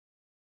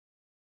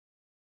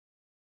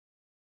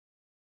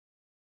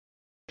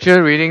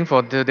Scripture reading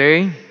for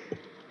today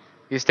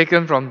is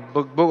taken from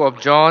book of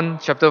John,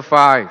 chapter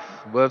 5,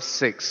 verse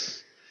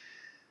 6.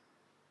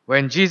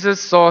 When Jesus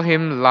saw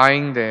him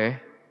lying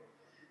there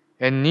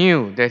and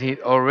knew that he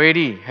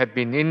already had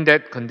been in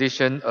that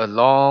condition a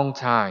long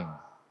time,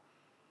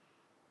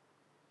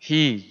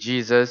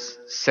 Jesus,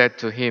 said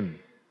to him,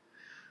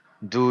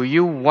 "Do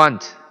you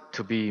want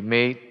to be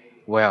made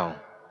well?"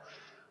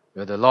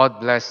 May the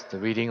Lord bless the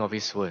reading of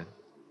His word.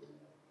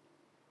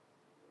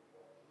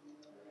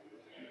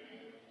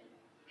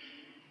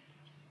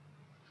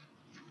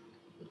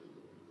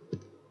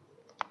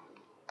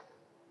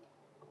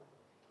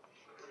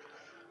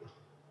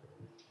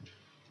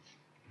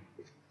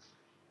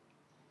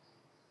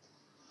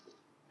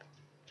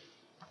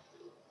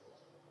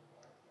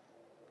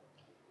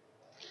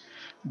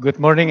 Good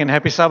morning and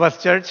happy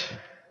Sabbath, church.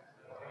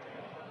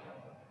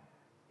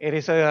 It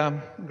is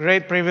a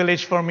great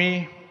privilege for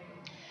me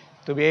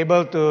to be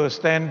able to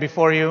stand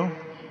before you.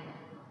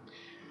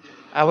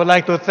 I would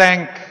like to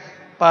thank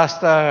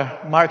Pastor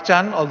Mark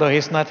Chan, although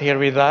he's not here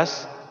with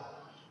us,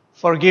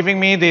 for giving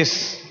me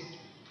this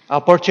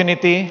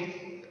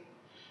opportunity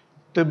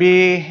to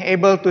be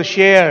able to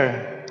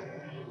share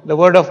the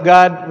Word of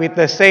God with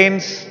the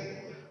saints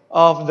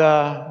of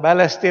the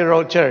Balestier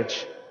Road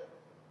Church.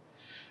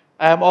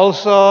 I am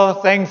also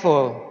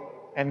thankful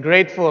and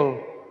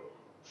grateful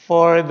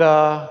for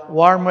the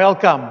warm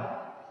welcome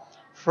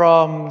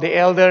from the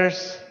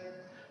elders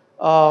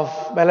of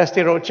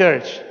Balestier Road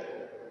Church.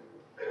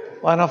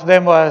 One of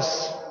them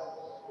was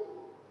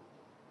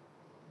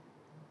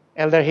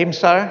Elder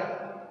Himsar.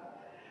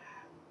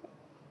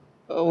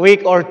 A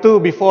week or two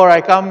before I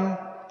come,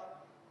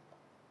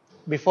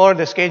 before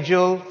the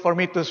schedule for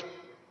me to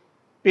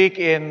speak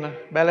in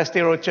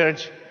Balestier Road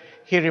Church,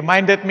 he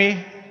reminded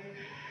me.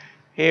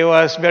 He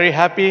was very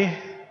happy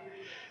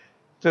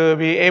to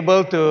be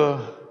able to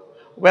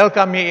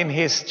welcome me in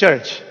his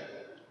church.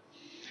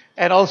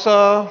 And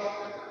also,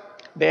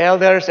 the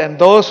elders and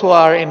those who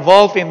are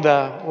involved in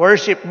the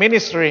worship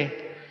ministry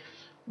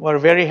were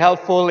very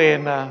helpful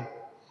in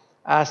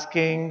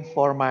asking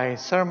for my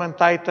sermon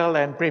title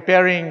and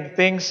preparing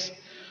things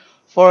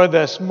for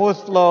the smooth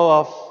flow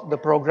of the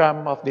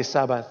program of this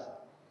Sabbath.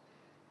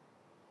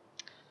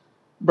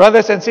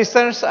 Brothers and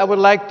sisters, I would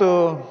like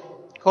to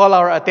call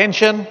our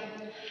attention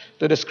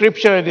to the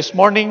scripture this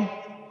morning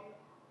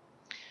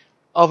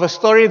of a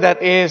story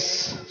that is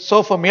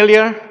so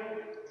familiar,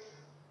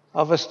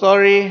 of a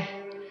story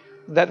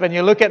that when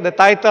you look at the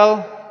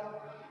title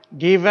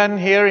given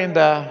here in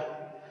the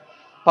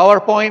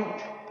PowerPoint,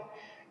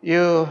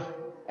 you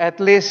at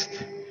least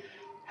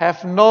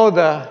have know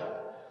the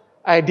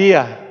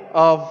idea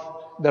of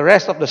the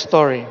rest of the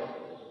story.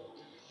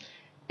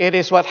 It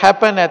is what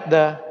happened at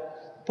the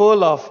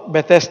pool of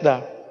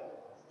Bethesda.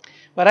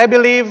 But I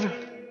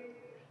believe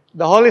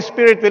the Holy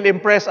Spirit will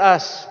impress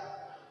us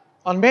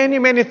on many,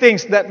 many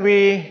things that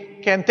we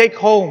can take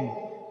home,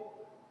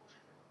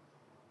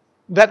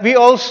 that we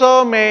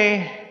also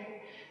may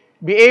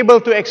be able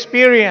to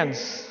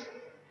experience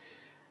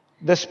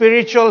the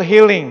spiritual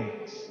healing,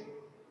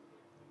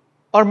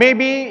 or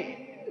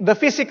maybe the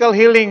physical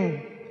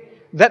healing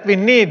that we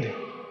need,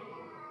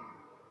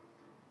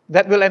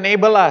 that will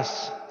enable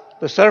us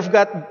to serve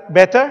God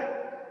better,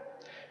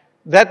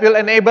 that will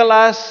enable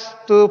us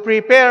to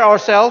prepare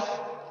ourselves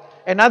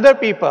and other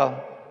people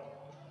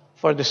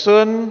for the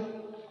soon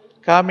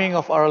coming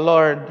of our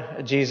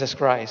Lord Jesus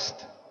Christ.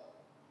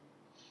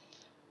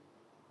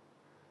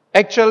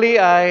 Actually,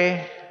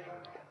 I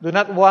do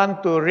not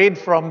want to read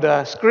from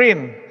the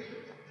screen,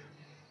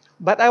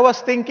 but I was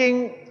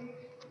thinking,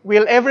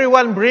 will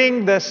everyone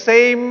bring the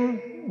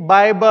same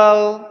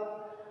Bible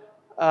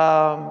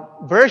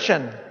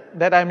version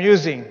that I'm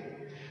using?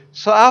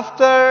 So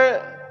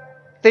after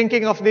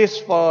thinking of this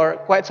for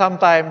quite some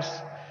time,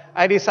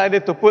 I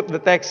decided to put the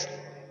text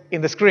in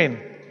the screen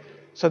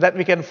so that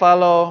we can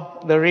follow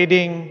the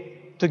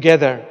reading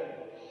together.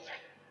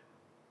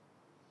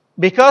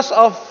 Because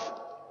of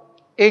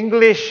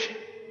English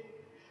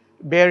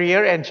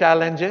barrier and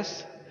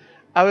challenges,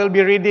 I will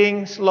be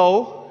reading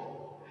slow.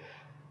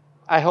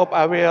 I hope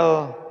I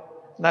will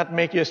not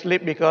make you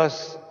sleep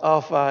because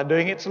of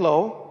doing it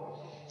slow.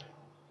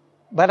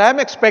 But I'm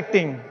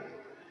expecting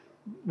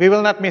we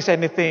will not miss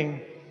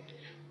anything,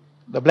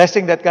 the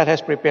blessing that God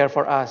has prepared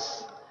for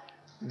us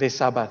this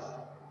Sabbath.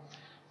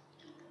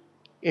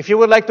 If you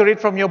would like to read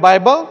from your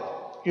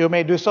Bible, you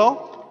may do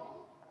so.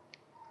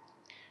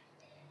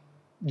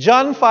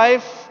 John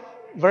 5,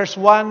 verse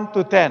 1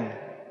 to 10.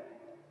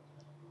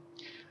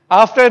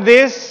 After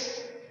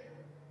this,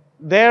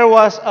 there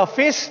was a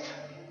feast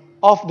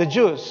of the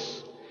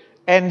Jews,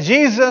 and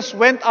Jesus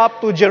went up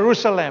to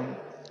Jerusalem.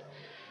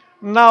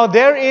 Now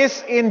there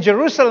is in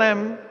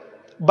Jerusalem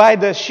by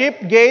the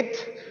sheep gate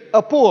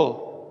a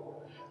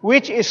pool,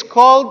 which is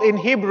called in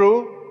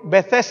Hebrew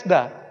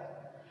Bethesda,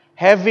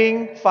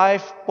 having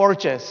 5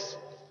 porches.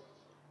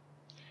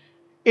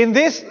 In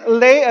this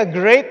lay a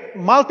great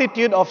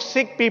multitude of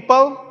sick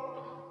people,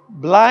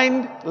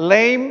 blind,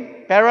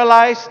 lame,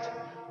 paralyzed,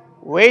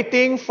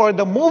 waiting for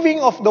the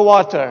moving of the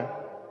water.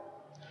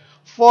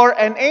 For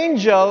an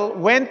angel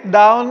went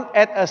down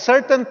at a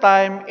certain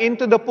time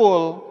into the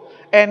pool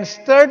and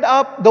stirred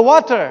up the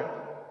water.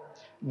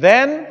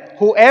 Then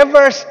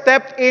whoever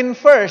stepped in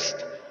first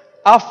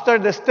after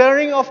the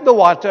stirring of the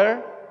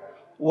water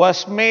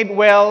was made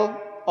well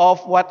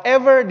of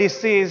whatever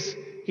disease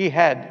he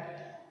had.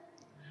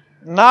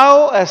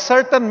 Now a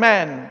certain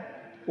man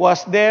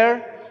was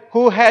there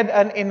who had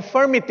an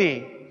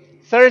infirmity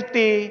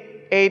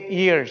 38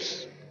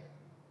 years.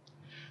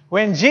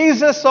 When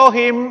Jesus saw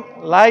him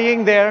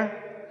lying there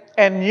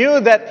and knew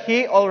that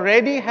he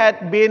already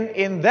had been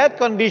in that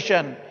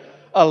condition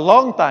a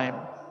long time,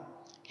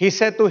 he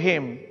said to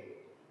him,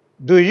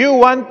 "Do you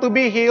want to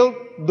be healed?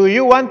 Do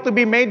you want to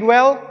be made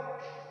well?"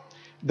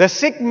 The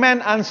sick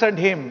man answered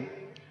him,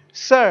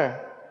 "Sir,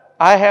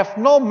 I have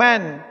no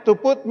man to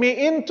put me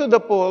into the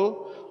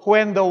pool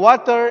when the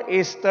water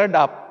is stirred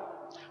up.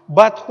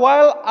 But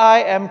while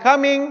I am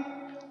coming,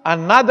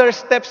 another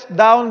steps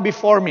down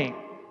before me."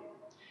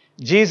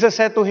 Jesus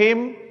said to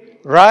him,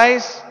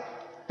 "Rise,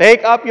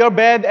 take up your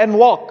bed and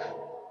walk."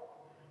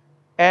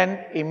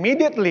 And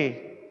immediately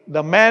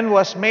the man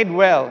was made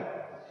well,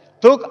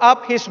 took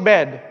up his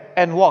bed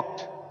and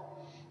walked.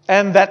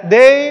 And that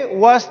day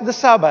was the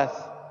Sabbath.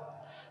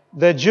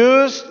 The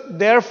Jews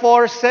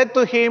therefore said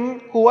to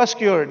him who was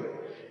cured,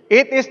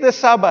 "It is the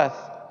Sabbath.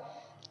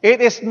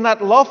 It is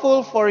not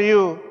lawful for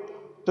you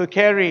to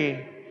carry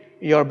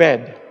your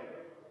bed."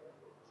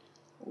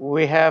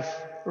 We have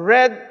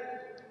read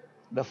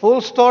the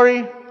full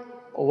story,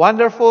 a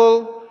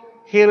wonderful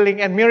healing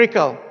and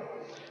miracle.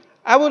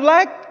 I would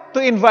like to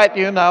invite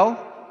you now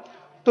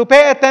to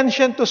pay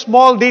attention to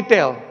small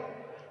detail,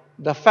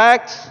 the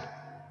facts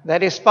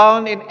that is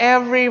found in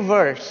every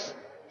verse,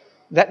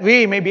 that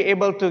we may be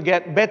able to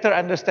get better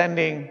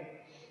understanding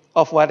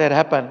of what had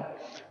happened.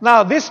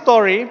 Now, this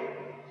story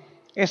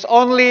is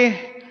only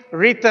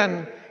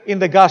written in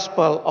the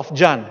Gospel of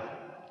John.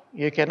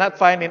 You cannot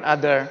find in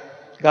other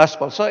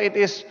Gospels. So it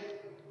is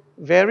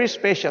very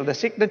special, the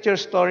signature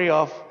story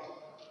of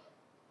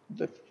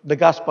the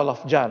Gospel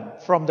of John,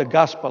 from the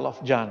Gospel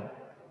of John.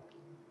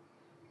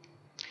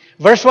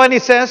 Verse 1,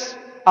 it says,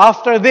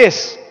 "After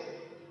this."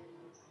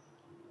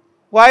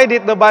 Why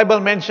did the Bible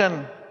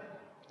mention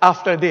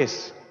after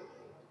this?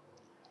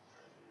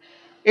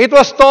 It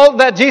was told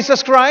that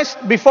Jesus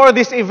Christ, before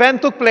this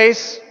event took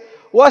place,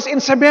 was in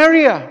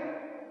Samaria.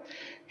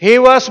 He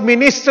was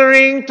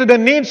ministering to the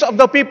needs of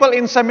the people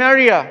in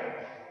Samaria.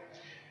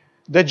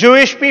 The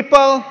Jewish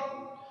people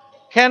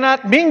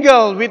cannot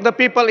mingle with the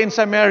people in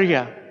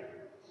Samaria.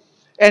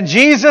 And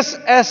Jesus,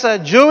 as a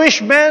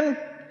Jewish man,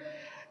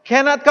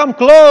 cannot come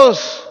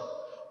close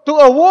to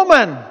a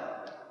woman.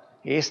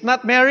 He is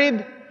not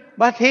married,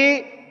 but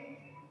he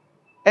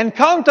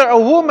encountered a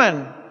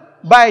woman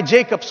by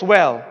Jacob's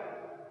well.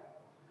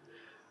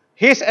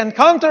 His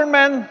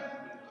encounterment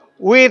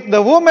with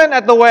the woman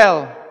at the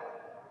well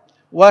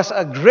was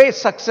a great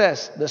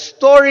success. The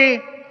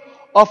story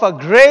of a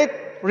great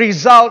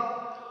result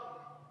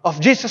of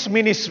Jesus'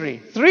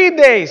 ministry. 3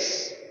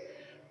 days,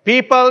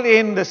 people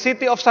in the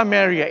city of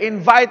Samaria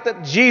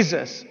invited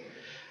Jesus,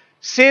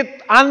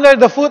 sit under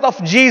the foot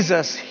of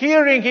Jesus,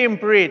 hearing him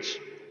preach,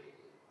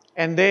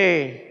 and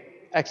they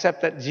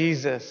accepted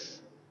Jesus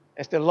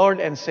as the Lord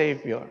and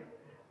Savior,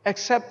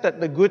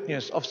 accepted the good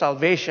news of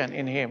salvation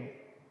in him.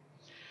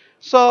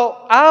 So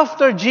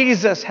after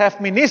Jesus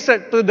have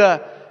ministered to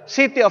the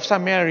city of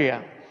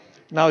Samaria,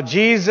 now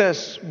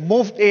Jesus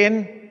moved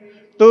in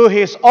to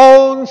his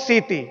own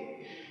city.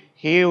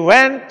 He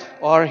went,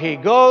 or he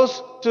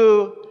goes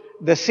to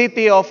the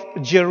city of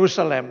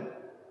Jerusalem.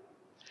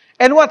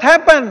 And what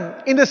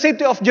happened in the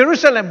city of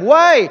Jerusalem?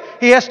 Why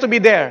he has to be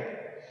there?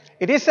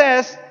 It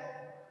says,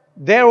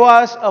 there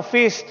was a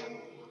feast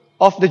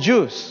of the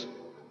Jews.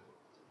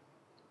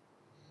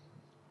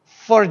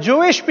 For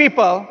Jewish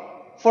people,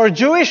 for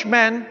Jewish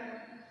men,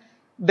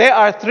 there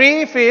are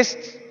 3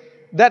 feasts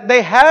that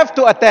they have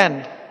to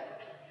attend.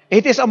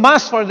 It is a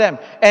must for them.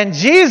 And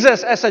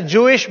Jesus, as a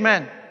Jewish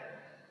man,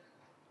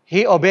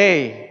 he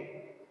obeyed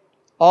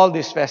all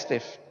these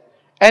festives.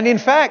 And in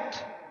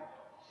fact,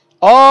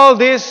 all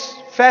these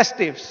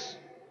festives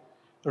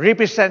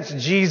represents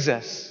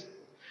Jesus.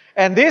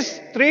 And these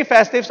 3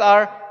 festives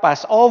are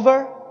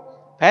Passover,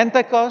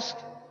 Pentecost,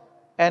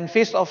 and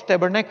Feast of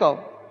Tabernacle.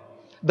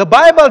 The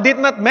Bible did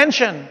not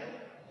mention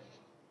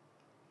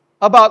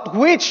about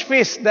which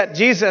feast that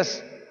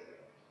Jesus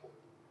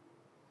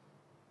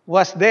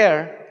was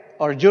there,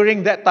 or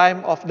during that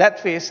time of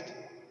that feast.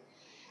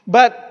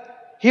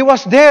 But he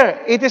was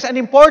there. It is an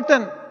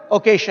important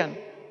occasion.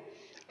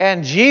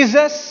 And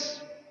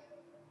Jesus,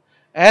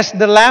 as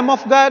the Lamb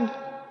of God,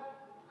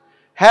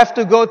 have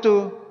to go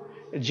to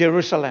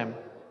Jerusalem.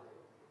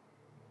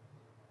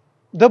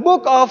 The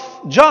book of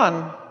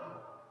John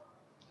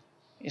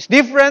is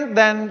different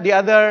than the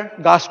other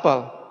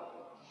gospel,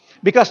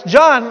 because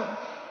John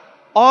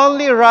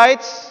only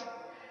writes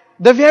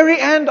the very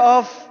end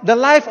of the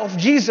life of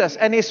Jesus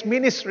and his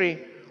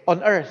ministry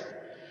on earth.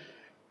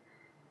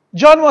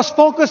 John was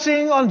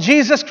focusing on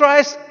Jesus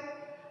Christ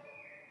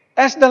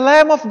as the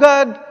Lamb of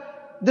God,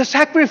 the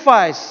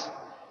sacrifice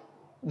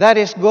that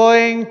is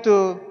going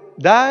to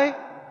die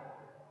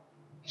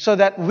so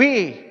that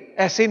we,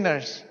 as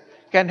sinners,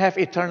 can have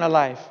eternal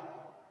life.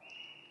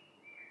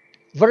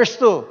 Verse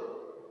 2.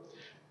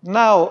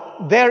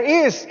 Now, there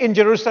is in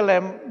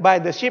Jerusalem by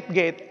the sheep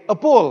gate a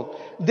pool.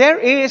 There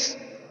is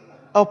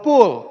a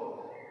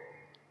pool.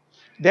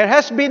 There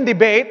has been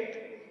debate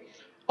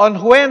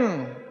on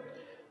when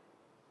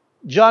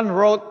John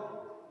wrote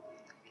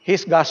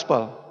his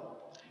gospel.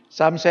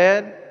 Some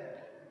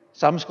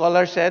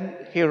scholars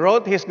said he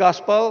wrote his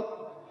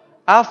gospel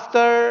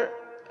after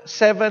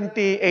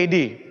 70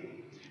 AD.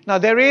 Now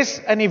there is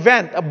an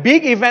event, a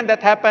big event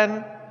that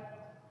happened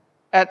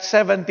at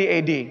 70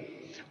 AD,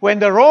 when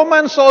the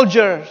Roman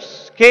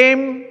soldiers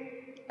came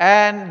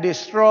and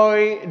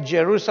destroyed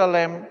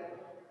Jerusalem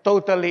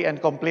totally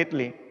and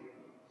completely,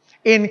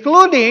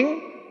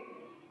 including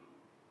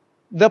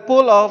the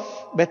pool of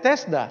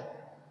Bethesda.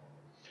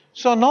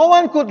 So no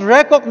one could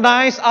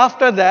recognize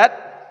after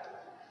that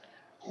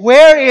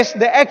where is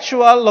the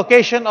actual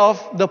location of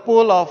the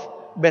pool of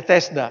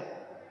Bethesda.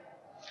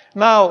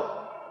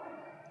 Now,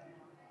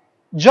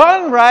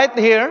 John writes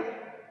here,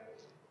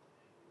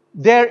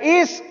 there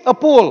is a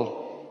pool.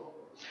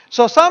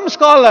 So some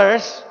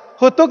scholars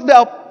who took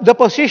the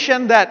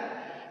position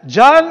that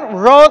John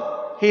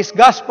wrote his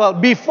gospel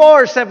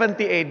before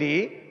 70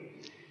 AD,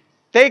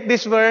 take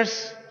this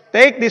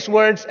these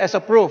words as a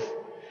proof.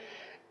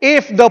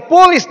 If the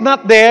pool is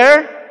not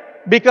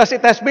there because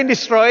it has been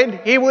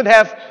destroyed, he would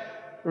have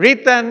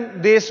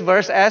written this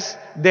verse as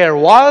there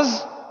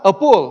was a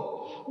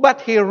pool.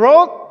 But he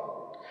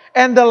wrote,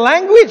 and the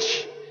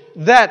language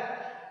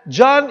that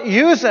John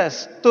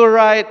uses to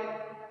write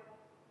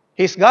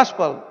his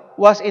gospel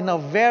was in a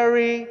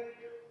very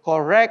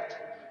correct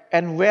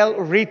and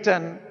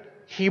well-written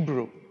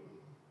Hebrew,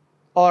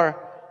 or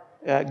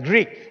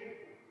Greek,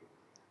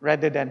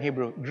 rather than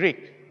Hebrew,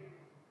 Greek.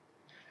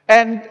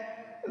 And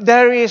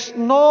there is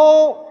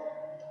no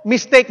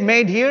mistake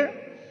made here,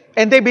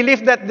 and they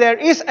believe that there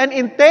is an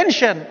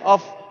intention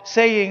of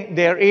saying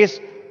there is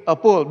a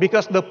pool,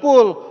 because the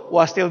pool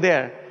was still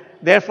there.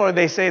 Therefore,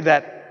 they say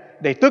that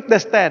they took the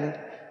stand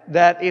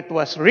that it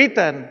was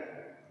written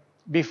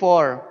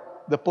before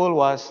the pool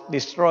was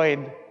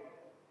destroyed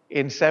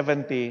in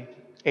 70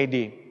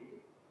 AD.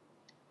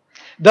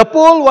 The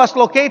pool was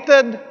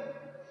located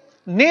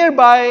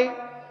nearby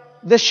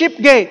the sheep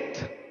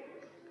gate.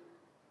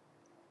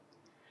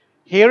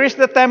 Here is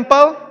the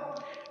temple,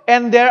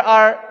 and there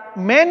are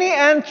many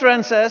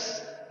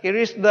entrances. Here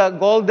is the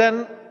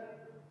golden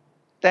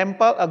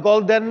temple, a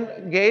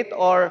golden gate,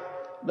 or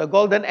the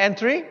golden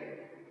entry.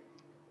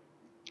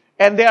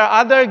 And there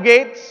are other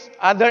gates,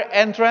 other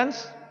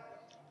entrance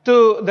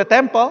to the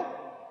temple.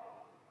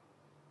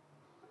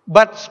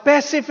 But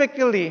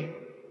specifically,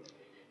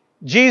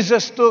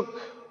 Jesus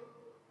took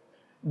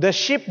the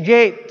sheep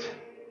gate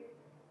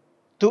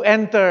to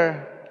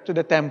enter to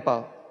the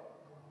temple.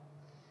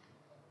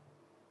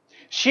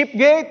 Sheep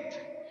gate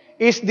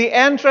is the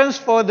entrance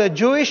for the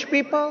Jewish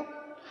people,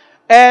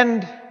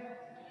 and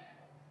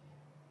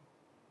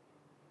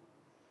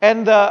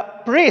the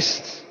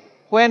priests,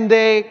 when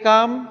they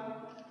come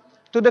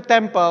to the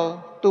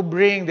temple to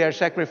bring their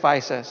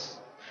sacrifices.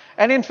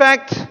 And in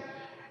fact,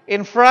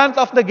 in front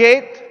of the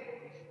gate,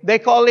 they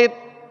call it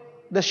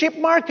the sheep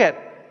market.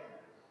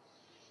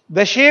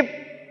 The sheep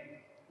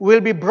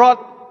will be brought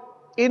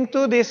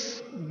into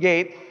this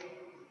gate,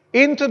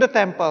 into the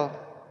temple,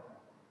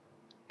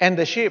 and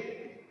the sheep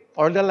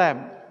or the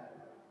lamb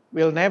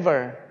will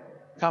never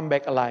come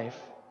back alive.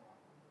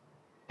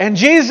 And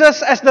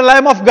Jesus, as the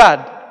Lamb of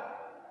God,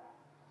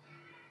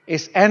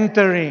 is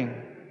entering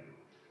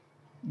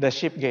the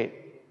sheep gate.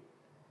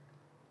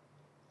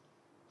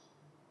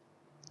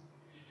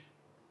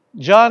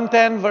 John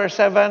 10, verse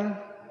 7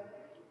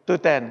 to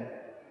 10.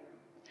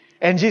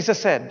 And Jesus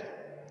said,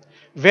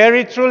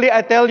 very truly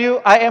I tell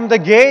you, I am the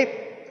gate.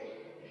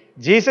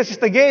 Jesus is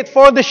the gate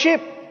for the sheep.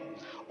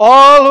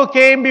 All who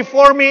came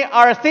before me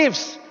are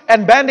thieves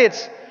and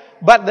bandits,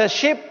 but the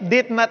sheep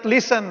did not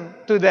listen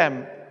to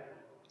them.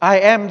 I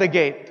am the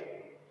gate.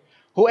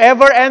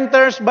 Whoever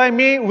enters by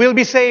me will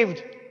be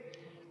saved,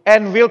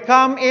 and will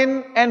come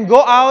in and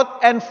go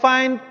out and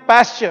find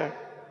pasture.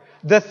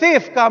 The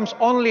thief comes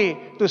only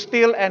to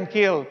steal and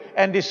kill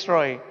and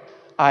destroy.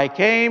 I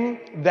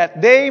came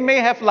that they may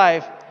have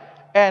life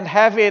and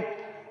have it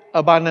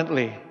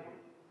abundantly.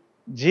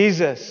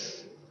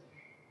 Jesus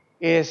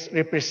is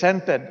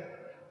represented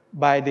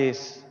by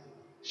this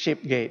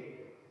sheep gate.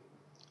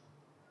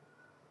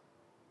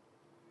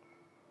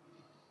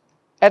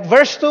 At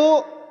verse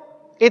 2,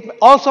 it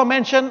also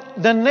mentioned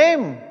the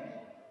name.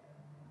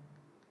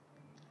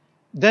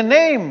 The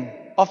name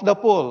of the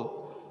pool.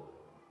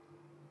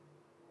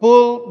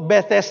 Pool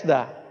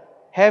Bethesda,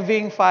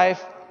 having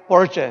 5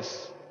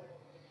 porches.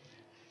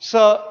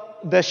 So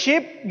the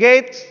sheep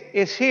gate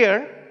is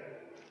here,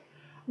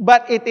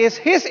 but it is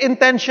his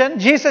intention,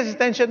 Jesus'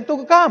 intention,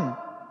 to come.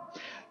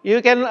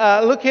 You can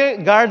look here,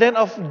 Garden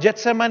of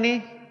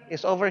Gethsemane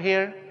is over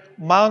here,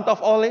 Mount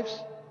of Olives.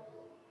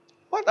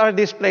 What are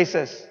these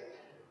places?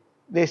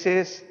 This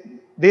is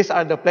These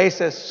are the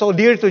places so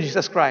dear to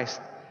Jesus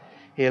Christ.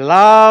 He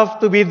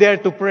loved to be there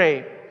to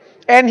pray.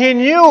 And he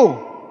knew,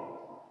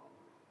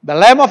 the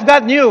Lamb of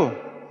God knew,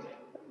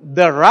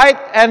 the right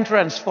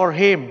entrance for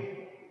him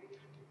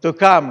to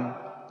come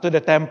to the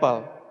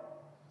temple.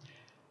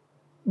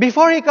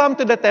 Before he come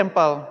to the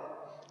temple,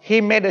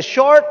 he made a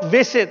short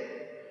visit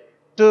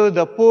to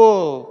the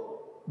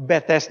pool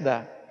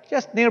Bethesda,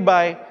 just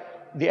nearby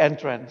the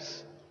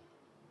entrance.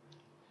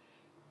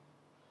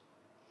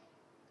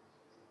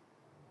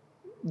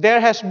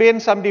 There has been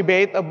some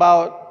debate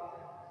about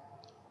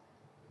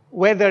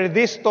whether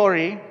this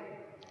story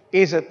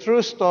is a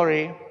true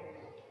story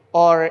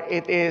or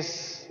it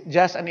is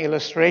just an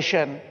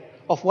illustration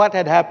of what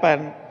had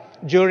happened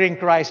during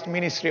Christ's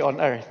ministry on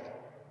earth.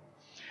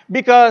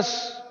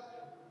 Because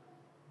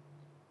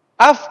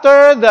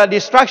after the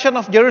destruction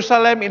of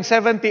Jerusalem in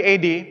 70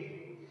 AD,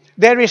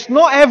 there is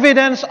no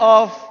evidence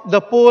of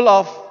the pool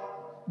of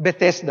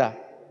Bethesda.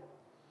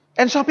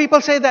 And so people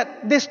say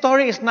that this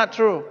story is not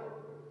true.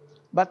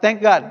 But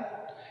thank God,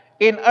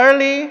 in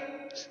early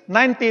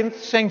 19th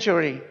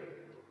century,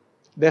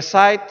 the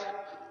site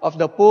of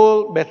the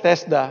pool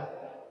Bethesda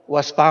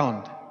was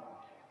found.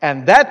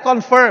 And that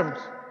confirms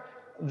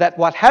that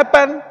what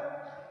happened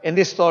in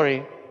this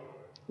story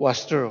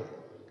was true.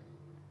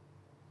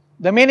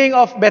 The meaning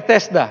of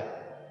Bethesda.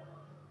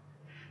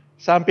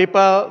 Some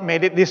people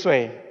made it this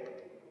way.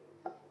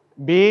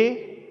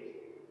 Be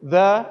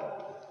the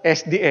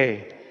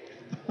SDA.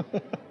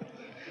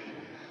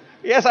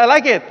 Yes, I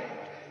like it.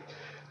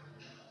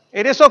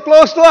 It is so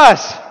close to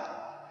us.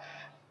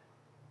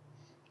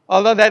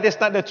 Although that is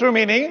not the true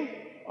meaning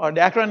or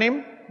the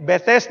acronym,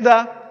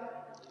 Bethesda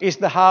is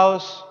the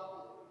house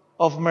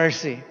of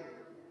mercy.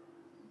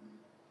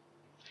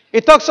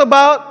 It talks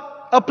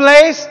about a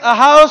place, a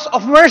house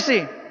of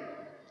mercy.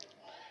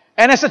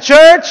 And as a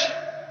church,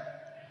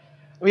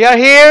 we are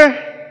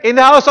here in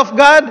the house of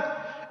God,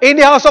 in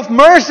the house of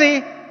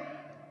mercy,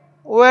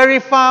 where we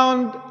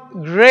found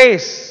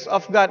grace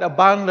of God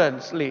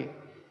abundantly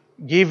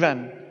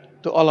given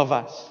to all of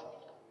us.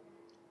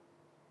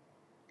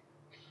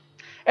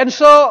 And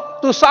so,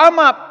 to sum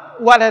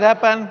up what had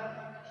happened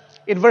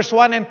in verse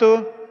 1 and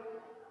 2,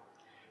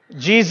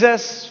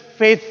 Jesus,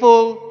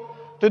 faithful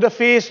to the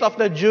feast of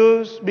the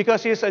Jews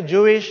because he is a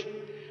Jewish,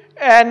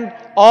 and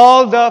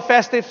all the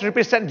festives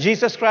represent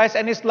Jesus Christ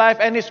and his life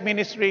and his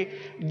ministry.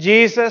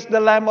 Jesus, the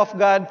Lamb of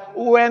God,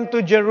 went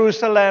to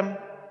Jerusalem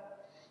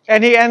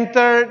and he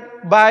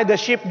entered by the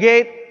sheep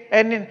gate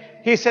and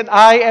he said,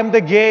 I am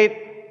the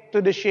gate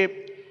to the sheep.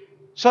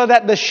 So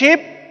that the sheep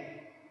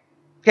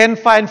can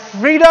find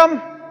freedom,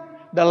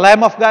 the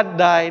Lamb of God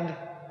died,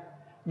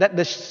 that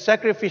the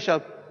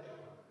sacrificial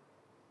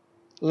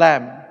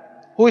lamb,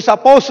 who is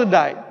supposed to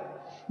die,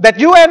 that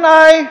you and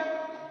I,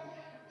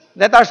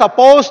 that are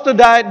supposed to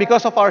die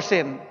because of our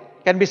sin,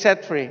 can be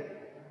set free.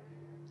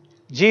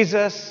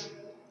 Jesus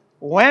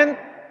went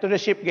to the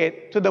sheep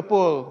gate, to the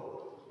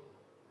pool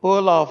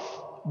of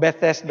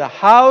Bethesda,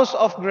 house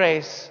of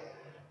grace,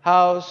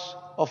 house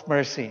of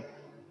mercy.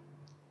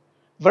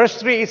 Verse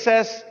 3, it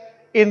says,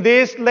 in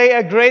this lay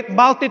a great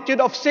multitude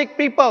of sick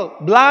people,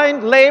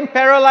 blind, lame,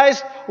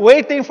 paralyzed,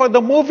 waiting for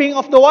the moving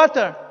of the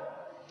water.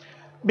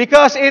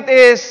 Because it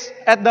is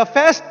at the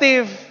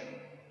festive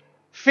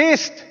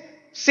feast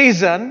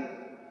season,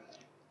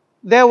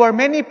 there were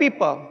many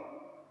people,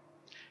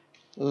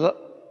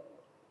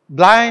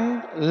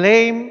 blind,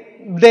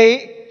 lame.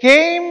 They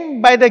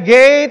came by the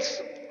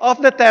gates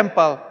of the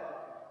temple.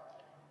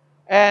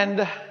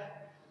 And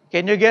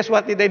can you guess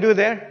what did they do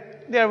there?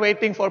 They are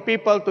waiting for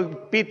people to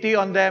pity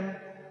on them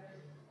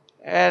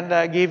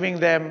and giving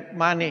them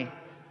money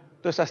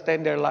to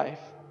sustain their life.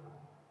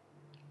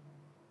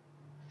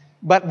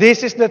 But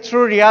this is the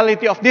true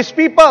reality of these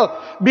people,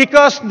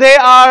 because they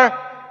are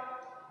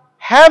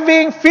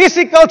having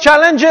physical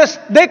challenges.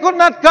 They could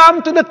not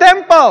come to the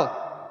temple.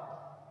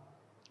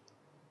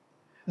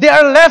 They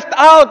are left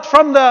out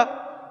from the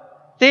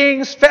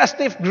things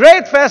festive,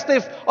 great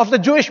festive of the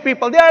Jewish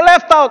people. They are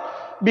left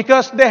out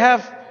because they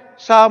have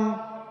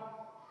some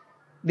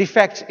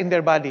defects in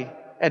their body,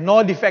 and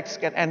no defects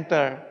can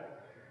enter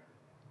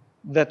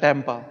the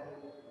temple.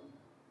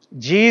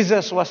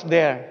 Jesus was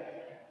there.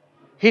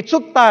 He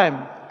took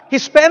time, he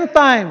spent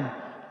time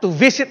to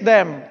visit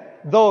them,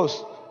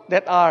 those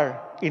that are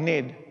in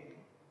need.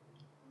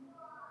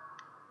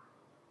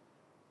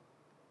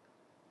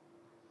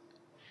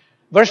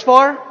 Verse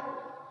 4,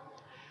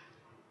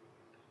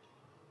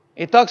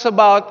 it talks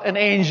about an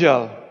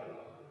angel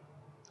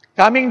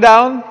coming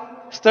down,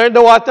 stir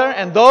the water,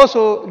 and those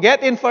who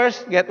get in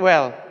first get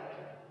well.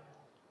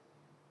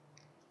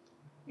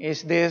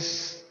 Is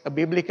this a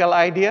biblical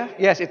idea?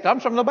 Yes, it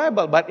comes from the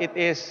Bible, but it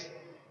is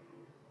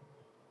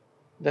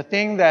the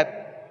thing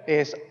that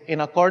is in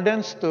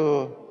accordance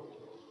to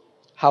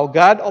how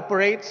God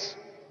operates.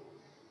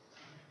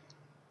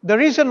 The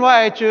reason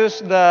why I choose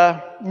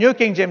the New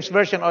King James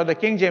Version or the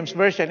King James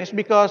Version is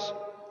because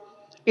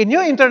in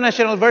New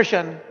International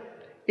Version,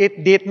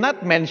 it did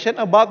not mention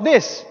about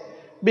this,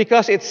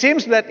 because it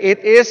seems that it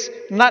is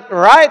not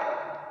right.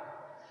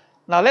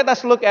 Now let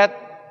us look at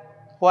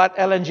what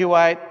Ellen G.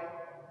 White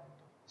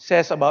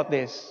says about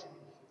this.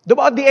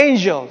 About the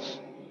angels.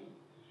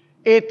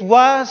 It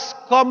was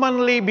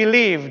commonly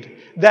believed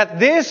that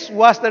this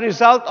was the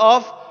result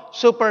of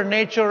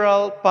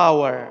supernatural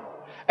power.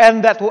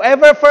 And that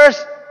whoever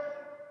first,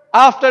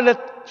 after the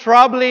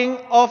troubling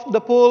of the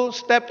pool,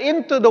 stepped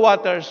into the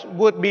waters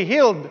would be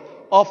healed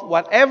of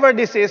whatever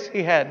disease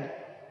he had.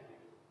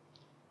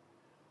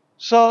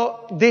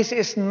 So this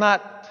is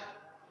not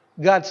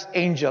God's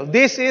angel.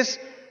 This is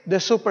the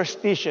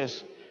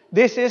superstitious.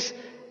 This is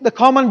the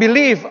common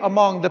belief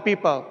among the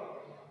people.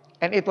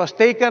 And it was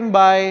taken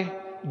by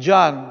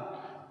John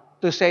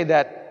to say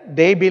that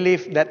they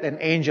believed that an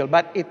angel,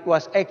 but it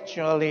was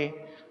actually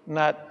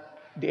not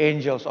the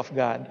angels of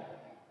God.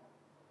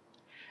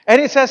 And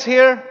it says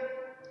here,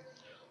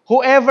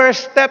 whoever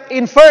stepped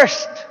in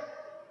first.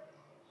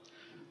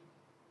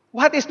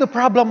 What is the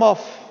problem of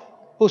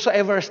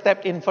whosoever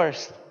stepped in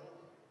first?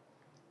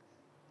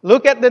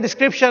 Look at the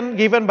description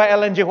given by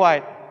Ellen G.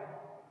 White.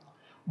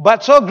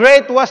 But so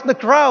great was the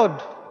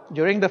crowd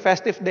during the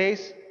festive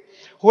days,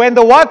 when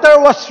the water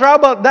was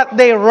troubled, that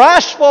they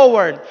rushed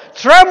forward,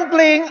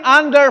 trampling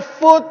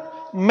underfoot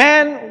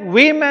men,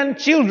 women,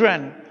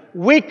 children,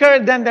 weaker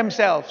than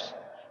themselves.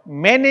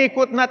 Many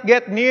could not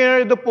get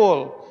near the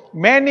pool.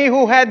 Many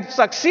who had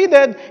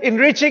succeeded in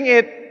reaching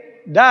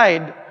it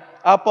died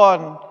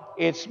upon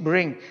its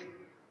brink.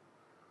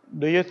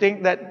 Do you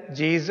think that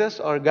Jesus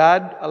or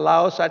God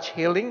allows such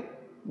healing?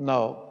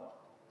 No.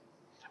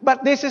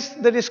 But this is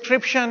the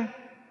description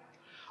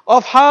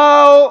of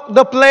how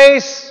the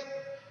place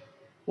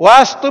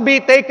was to be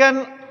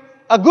taken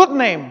a good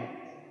name.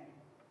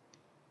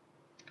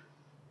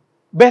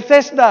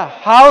 Bethesda,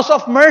 house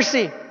of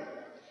mercy.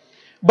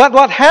 But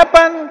what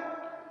happened,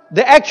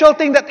 the actual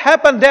thing that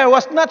happened there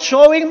was not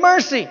showing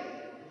mercy.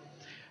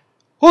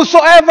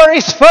 Whosoever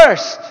is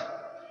first,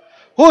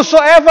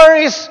 whosoever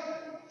is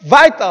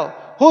vital,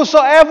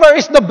 whosoever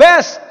is the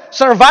best,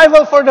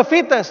 survival for the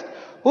fittest,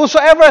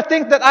 whosoever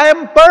think that I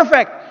am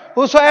perfect,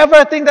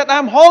 whosoever think that I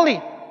am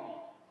holy,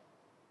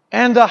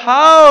 and the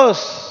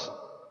house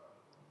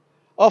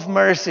of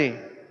mercy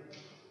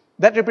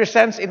that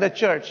represents in the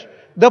church,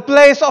 the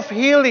place of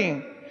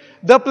healing,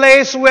 the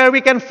place where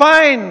we can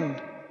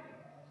find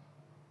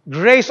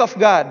grace of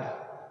God.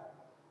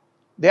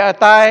 There are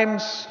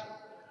times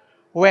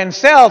when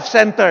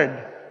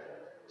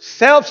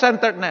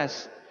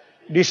self-centeredness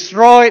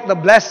destroyed the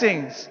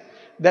blessings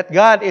that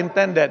God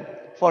intended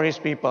for His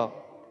people.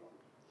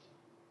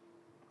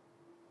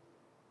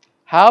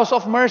 House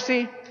of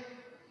mercy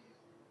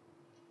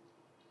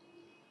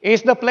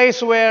is the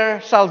place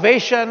where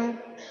salvation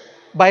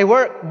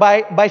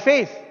by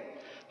faith.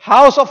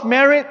 House of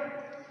merit,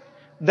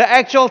 the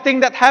actual thing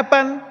that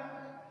happened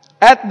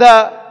at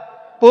the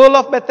pool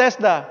of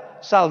Bethesda,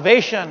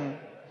 salvation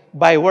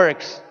by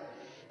works.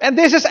 And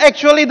this is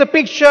actually the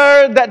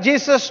picture that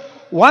Jesus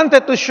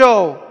wanted to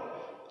show.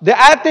 The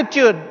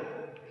attitude,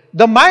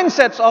 the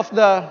mindsets of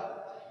the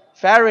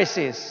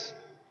Pharisees,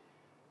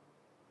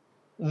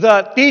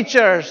 the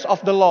teachers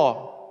of the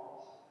law,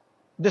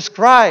 the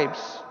scribes.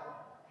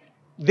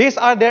 These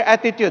are their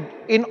attitude.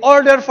 In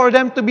order for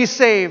them to be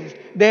saved,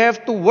 they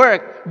have to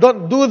work.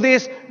 Don't do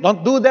this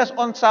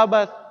on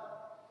Sabbath.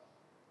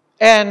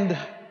 And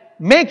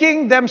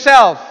making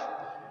themselves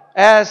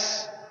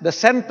as the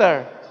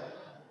center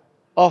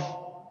of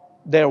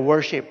their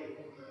worship.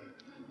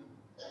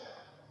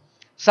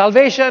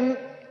 Salvation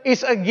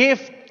is a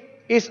gift,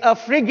 is a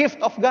free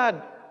gift of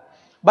God.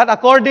 But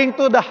according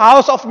to the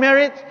house of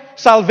merit,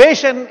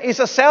 salvation is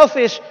a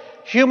selfish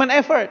human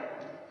effort.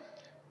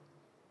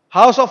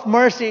 House of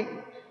mercy,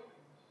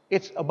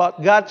 it's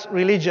about God's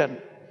religion.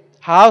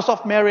 House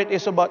of merit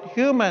is about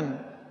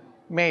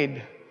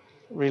human-made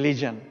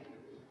religion.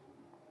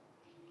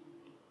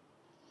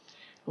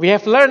 We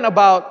have learned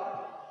about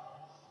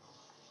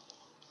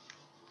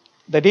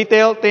the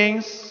detailed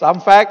things, some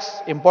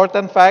facts,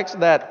 important facts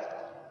that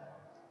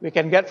we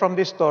can get from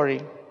this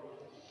story.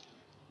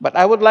 But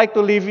I would like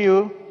to leave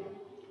you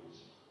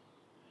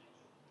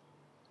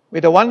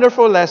with a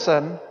wonderful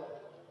lesson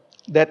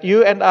that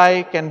you and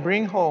I can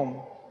bring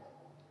home.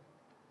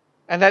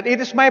 And that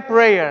it is my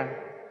prayer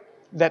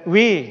that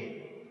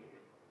we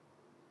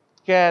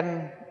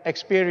can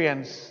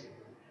experience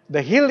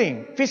the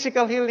healing,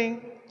 physical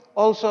healing,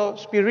 also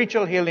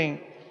spiritual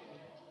healing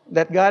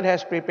that God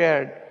has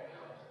prepared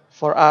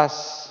for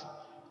us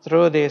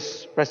through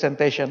this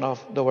presentation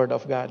of the Word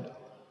of God.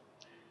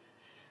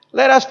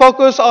 Let us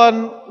focus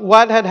on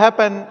what had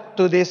happened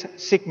to this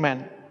sick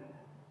man.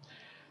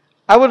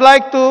 I would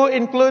like to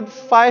include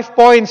 5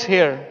 points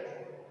here.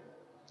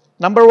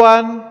 Number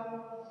 1,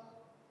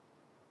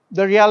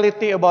 the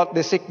reality about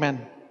the sick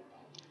man.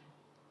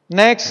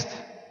 Next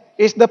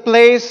is the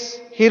place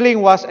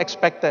healing was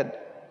expected.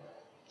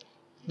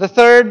 The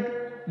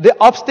third, the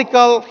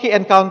obstacle he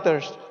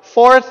encounters.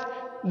 Fourth,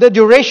 the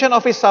duration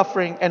of his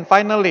suffering. And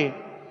finally,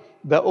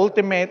 the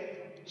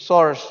ultimate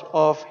source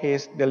of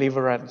his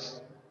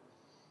deliverance.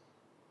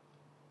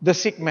 The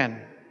sick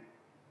man.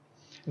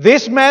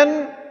 This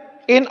man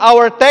in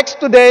our text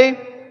today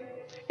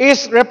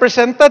is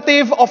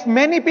representative of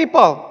many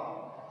people,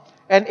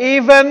 and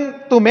even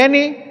to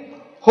many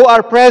who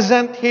are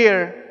present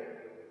here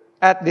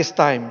at this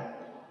time.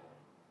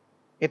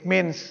 It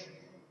means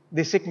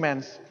the sick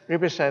man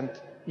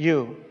represent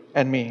you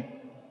and me.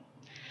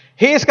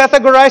 He is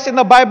categorized in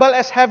the Bible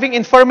as having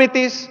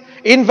infirmities,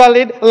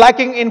 invalid,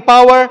 lacking in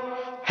power,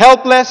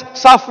 helpless,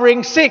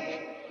 suffering, sick.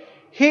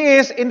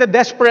 He is in the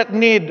desperate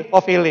need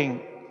of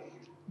healing.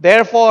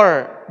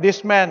 Therefore,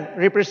 this man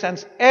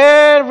represents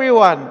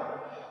everyone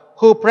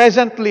who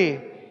presently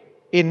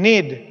in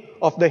need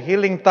of the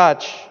healing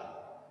touch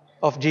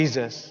of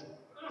Jesus.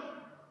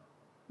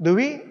 Do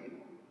we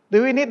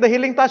need the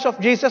healing touch of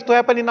Jesus to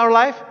happen in our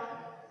life?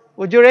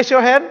 Would you raise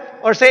your hand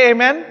or say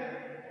amen?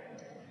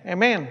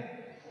 Amen.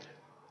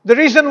 The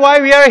reason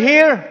why we are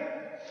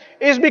here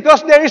is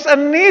because there is a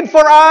need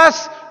for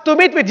us to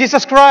meet with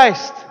Jesus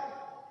Christ.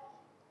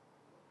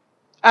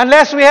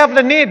 Unless we have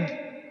the need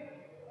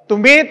to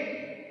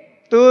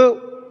meet,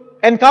 to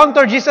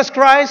encounter Jesus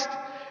Christ,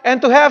 and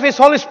to have His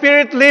Holy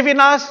Spirit live in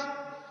us,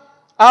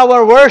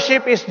 our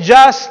worship is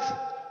just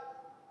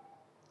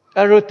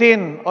a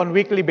routine on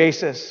weekly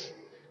basis,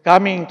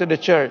 coming to the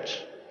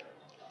church.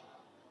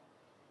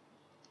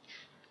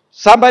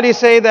 Somebody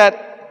say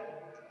that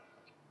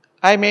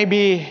I may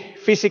be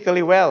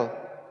physically well,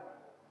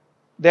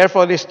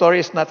 therefore this story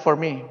is not for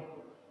me.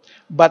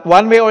 But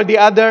one way or the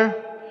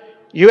other,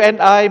 you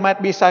and I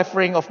might be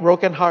suffering of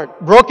broken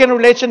heart, broken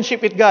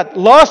relationship with God,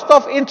 loss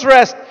of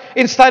interest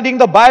in studying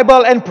the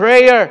Bible and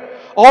prayer,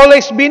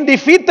 always been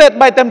defeated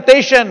by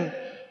temptation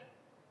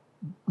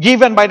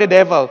given by the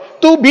devil,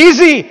 too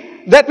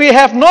busy that we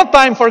have no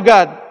time for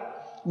God,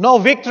 no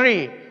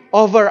victory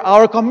over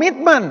our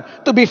commitment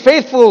to be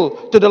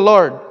faithful to the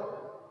Lord.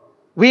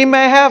 We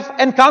may have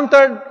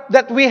encountered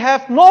that we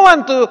have no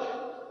one to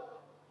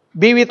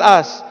be with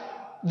us.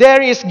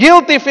 There is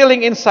guilty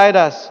feeling inside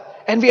us,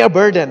 and we are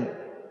burdened.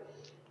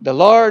 The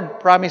Lord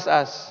promised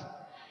us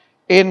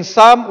in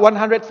Psalm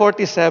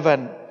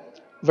 147,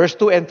 verse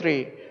 2 and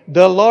 3,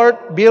 the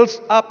Lord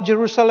builds up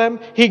Jerusalem.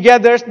 He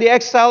gathers the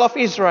exile of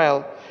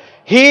Israel.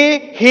 He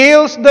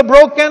heals the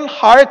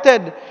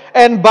broken-hearted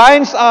and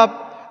binds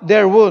up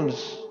their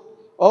wounds.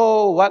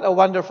 Oh, what a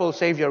wonderful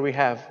Savior we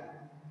have.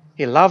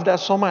 He loved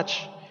us so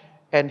much,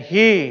 and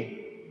He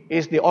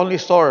is the only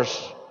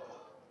source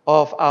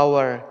of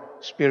our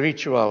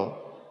spiritual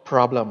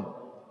problem.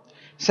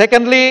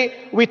 Secondly,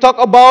 we talk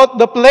about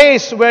the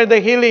place where the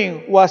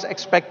healing was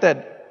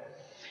expected.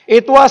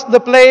 It was the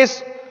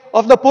place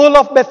of the pool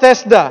of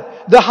Bethesda,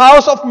 the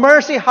house of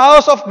mercy,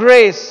 house of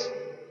grace.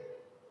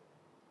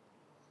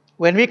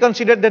 When we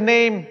consider the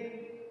name,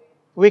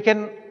 we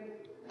can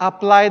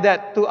apply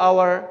that to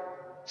our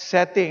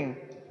setting,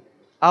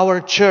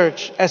 our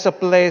church as a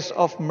place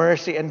of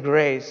mercy and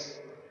grace.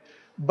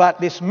 But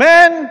this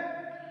man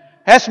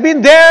has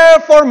been there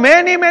for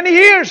many, many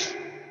years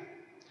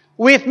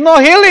with no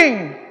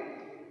healing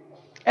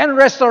and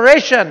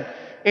restoration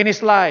in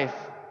his life.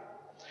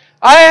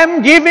 I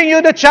am giving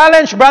you the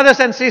challenge, brothers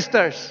and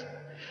sisters.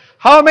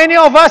 How many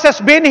of us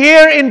has been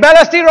here in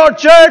Balestier Road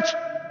Church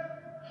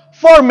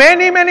for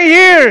many, many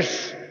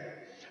years,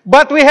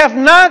 but we have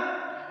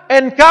not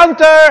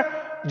encountered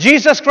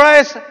Jesus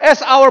Christ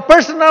as our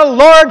personal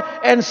Lord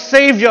and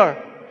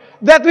Savior?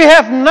 That we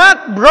have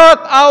not brought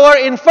our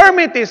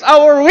infirmities,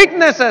 our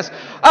weaknesses,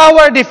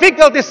 our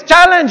difficulties,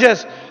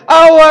 challenges,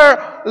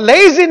 our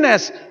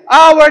laziness,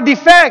 our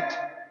defect,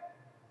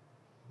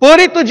 put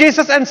it to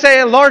Jesus and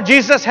say, Lord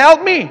Jesus,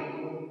 help me.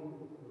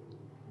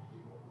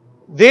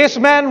 This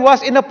man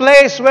was in a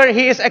place where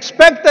he is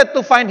expected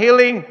to find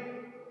healing,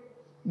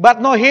 but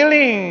no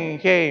healing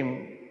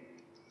came.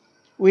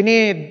 We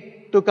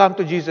need to come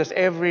to Jesus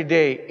every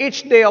day,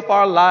 each day of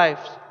our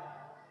lives.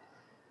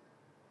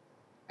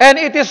 And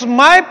it is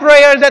my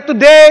prayer that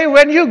today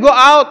when we go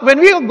out,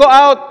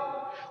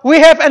 we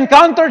have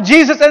encountered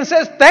Jesus and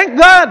says, thank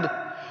God,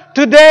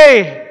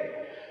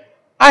 today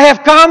I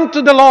have come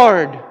to the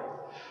Lord.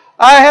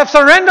 I have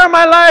surrendered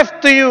my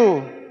life to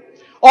you.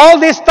 All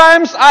these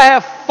times I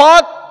have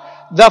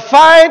fought the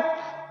fight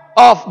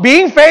of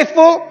being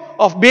faithful,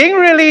 of being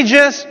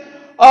religious,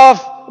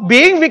 of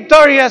being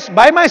victorious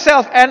by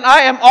myself, and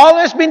I am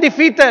always been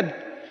defeated.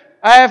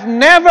 I have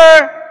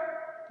never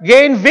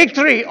gained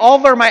victory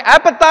over my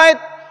appetite,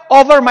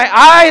 over my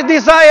eye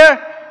desire,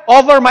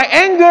 over my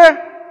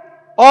anger,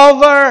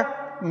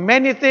 over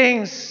many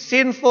things,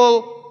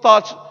 sinful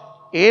thoughts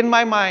in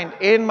my mind,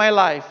 in my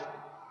life.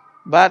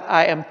 But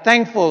I am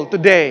thankful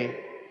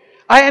today.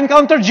 I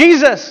encountered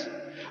Jesus.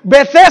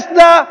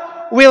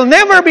 Bethesda will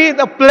never be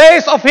the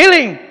place of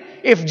healing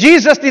if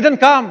Jesus didn't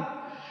come.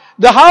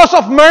 The house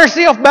of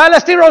mercy of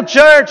Balestier Road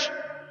Church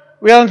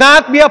will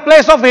not be a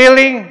place of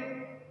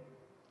healing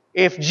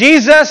if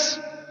Jesus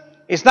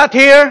is not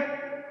here,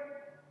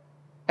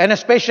 and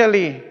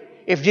especially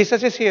if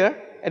Jesus is here,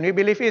 and we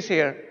believe He is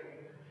here,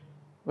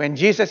 when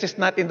Jesus is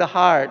not in the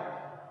heart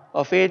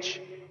of each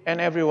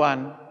and every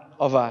one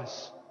of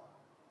us.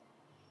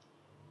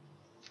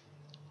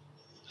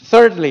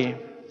 Thirdly,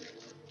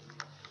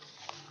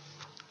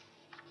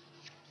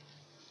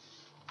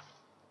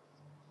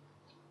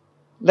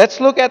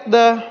 Let's look at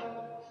the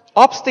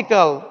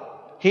obstacle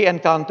he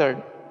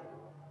encountered.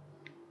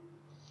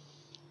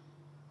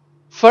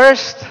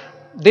 First,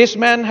 this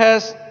man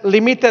has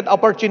limited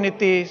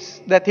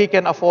opportunities that he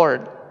can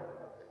afford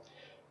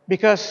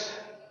because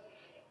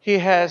he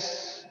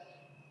has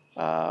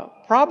a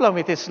problem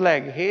with his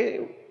leg. He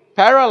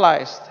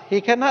paralyzed.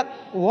 He cannot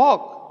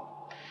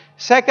walk.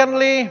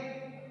 Secondly,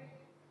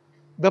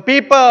 the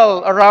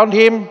people around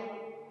him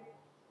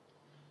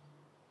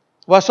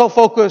was so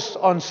focused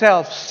on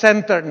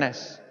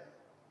self-centeredness.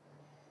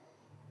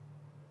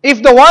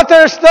 If the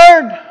water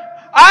stirred,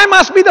 I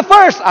must be the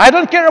first. I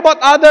don't care about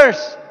others.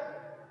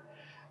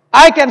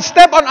 I can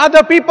step on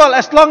other people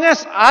as long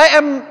as I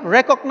am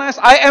recognized,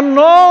 I am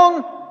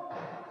known.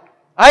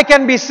 I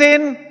can be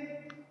seen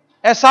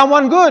as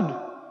someone good.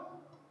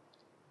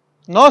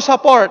 No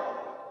support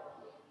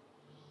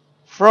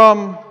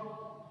from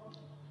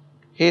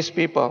his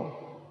people.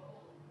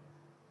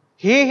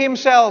 He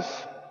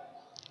himself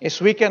is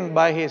weakened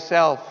by his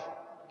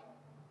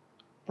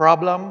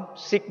problem,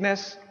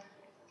 sickness,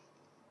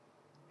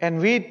 and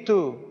we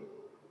too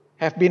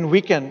have been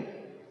weakened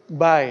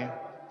by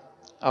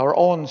our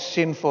own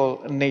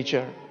sinful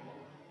nature.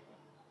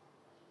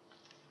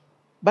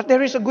 But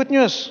there is a good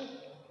news.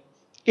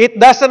 It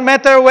doesn't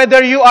matter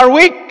whether you are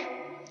weak,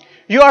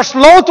 you are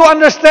slow to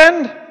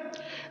understand,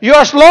 you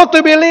are slow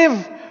to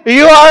believe,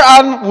 you are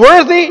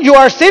unworthy, you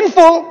are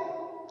sinful.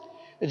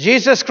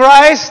 Jesus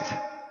Christ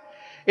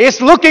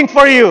is looking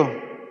for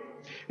you.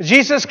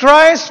 Jesus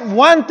Christ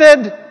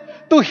wanted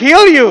to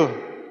heal you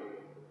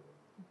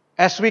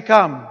as we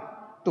come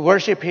to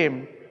worship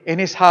Him in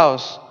His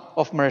house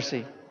of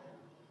mercy.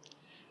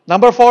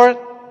 Number 4,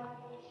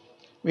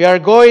 we are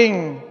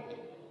going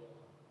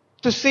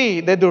to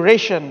see the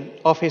duration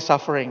of his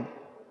suffering.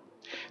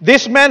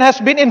 This man has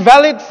been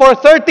invalid for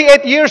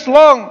 38 years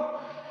long,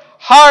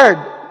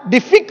 hard,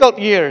 difficult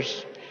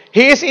years.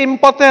 He is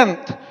impotent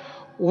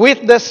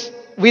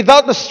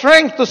without the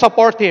strength to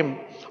support him.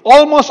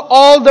 Almost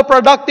all the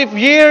productive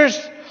years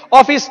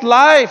of his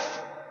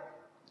life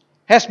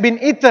has been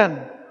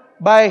eaten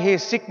by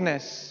his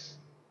sickness.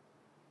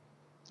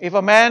 If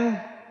a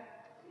man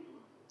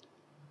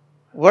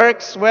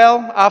works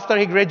well after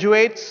he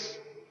graduates,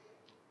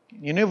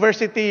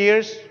 university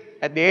years,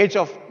 at the age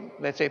of,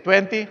 let's say,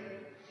 20,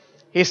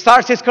 he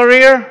starts his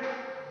career.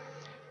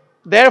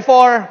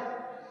 Therefore,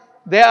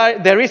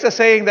 there is a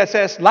saying that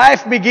says,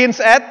 life begins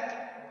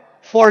at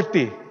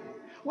 40.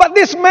 But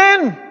this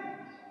man,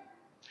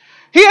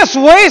 he has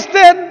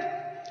wasted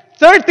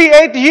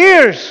 38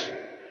 years.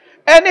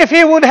 And if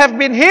he would have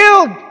been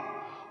healed,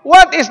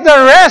 what is the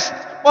rest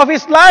of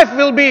his life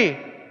will be?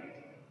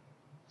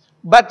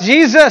 But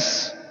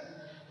Jesus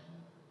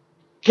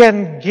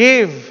can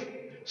give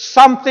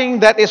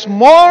something that is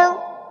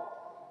more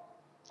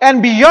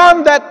and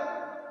beyond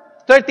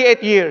that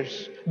 38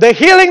 years. The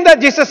healing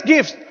that Jesus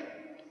gives,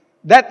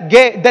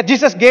 that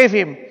Jesus gave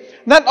him,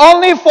 not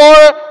only for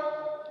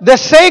the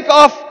sake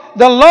of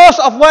the loss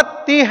of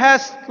what he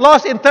has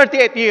lost in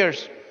 38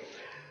 years,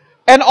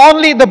 and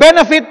only the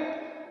benefit,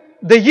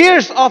 the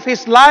years of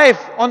his life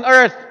on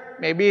earth,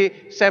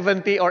 maybe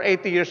 70 or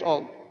 80 years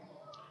old.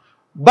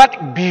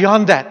 But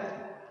beyond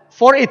that,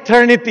 for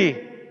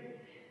eternity,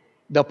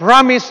 the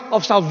promise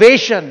of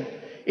salvation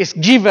is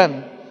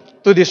given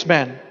to this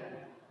man.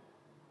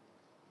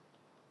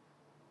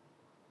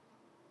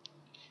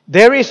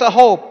 There is a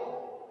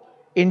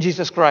hope in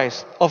Jesus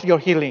Christ of your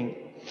healing.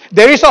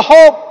 There is a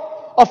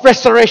hope of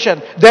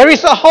restoration. There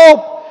is a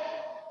hope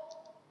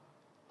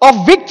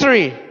of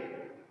victory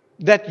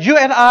that you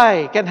and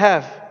I can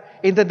have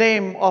in the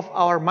name of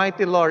our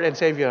mighty Lord and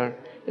Savior,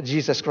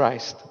 Jesus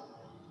Christ.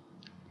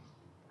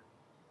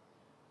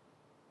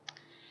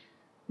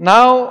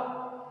 Now,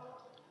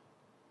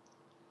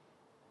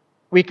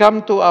 we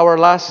come to our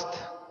last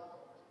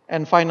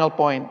and final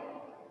point,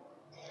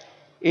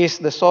 is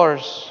the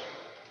source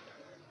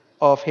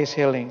of his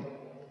healing.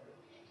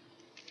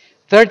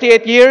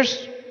 38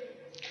 years,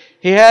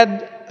 he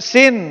had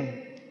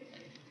seen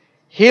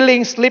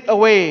healing slip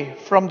away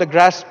from the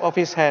grasp of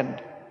his hand.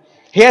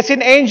 He had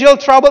seen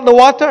angels trouble the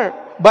water,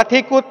 but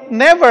he could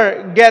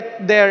never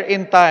get there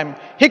in time.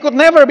 He could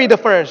never be the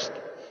first.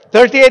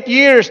 38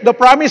 years, the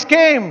promise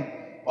came.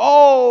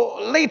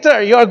 Oh,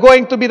 later you are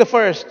going to be the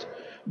first.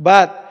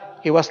 But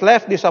he was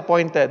left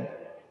disappointed.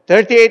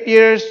 38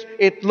 years,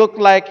 it looked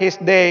like his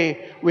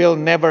day will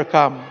never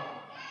come.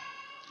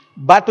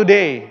 But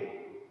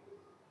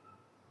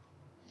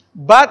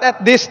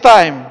at this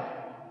time,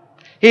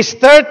 his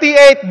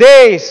 38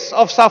 days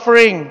of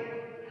suffering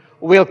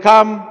will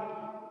come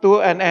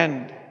to an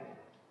end.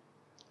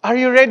 Are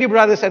you ready,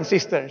 brothers and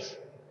sisters,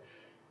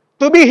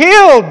 to be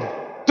healed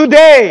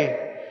today?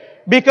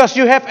 Because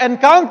you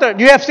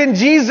have seen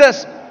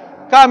Jesus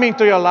coming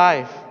to your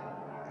life.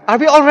 Are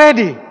we all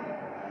ready?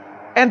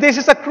 And this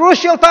is a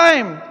crucial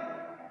time.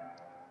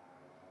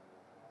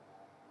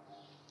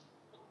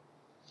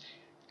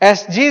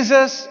 As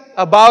Jesus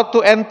about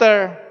to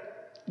enter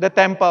the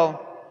temple,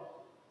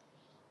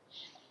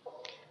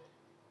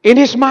 in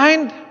his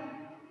mind,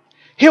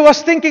 he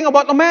was thinking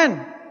about a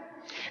man.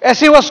 As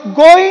he was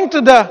going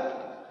to the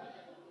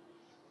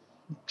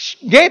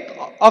gate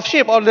of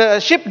ship, or the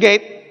ship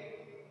gate,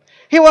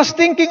 he was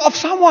thinking of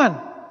someone.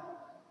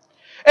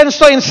 And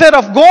so instead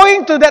of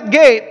going to that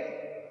gate,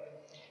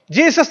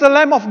 Jesus, the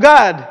Lamb of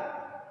God,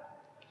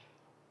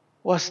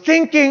 was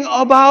thinking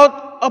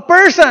about a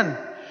person.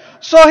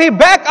 So he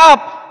backed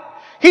up,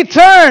 he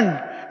turned,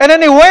 and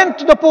then he went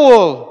to the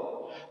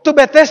pool, to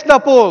Bethesda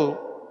pool,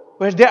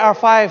 where there are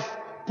 5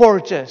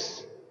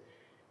 porches.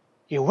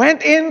 He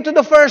went into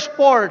the first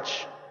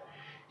porch.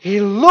 He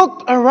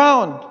looked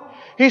around.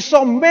 He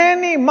saw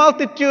many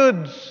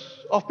multitudes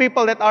of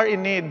people that are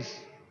in need.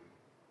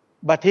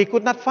 But he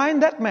could not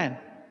find that man.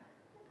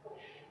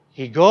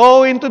 He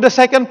go into the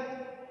second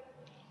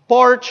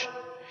porch.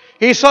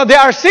 He saw there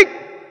are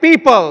sick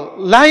people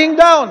lying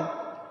down.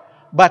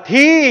 But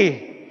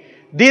he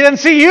didn't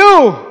see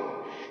you.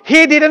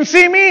 He didn't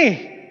see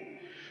me.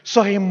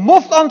 So he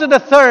moved on to the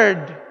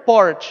third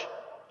porch.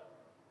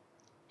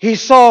 He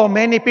saw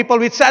many people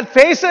with sad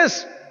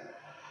faces.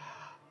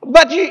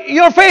 But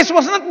your face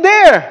was not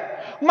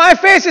there. My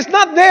face is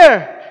not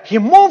there. He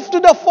moved to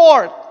the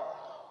fourth,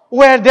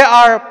 where there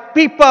are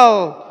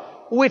people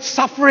with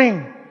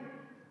suffering.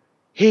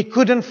 He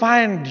couldn't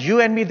find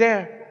you and me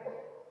there.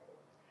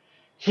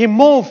 He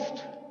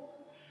moved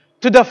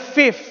to the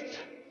fifth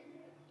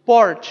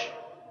porch.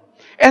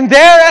 And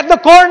there at the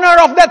corner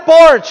of that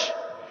porch,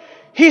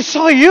 he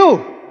saw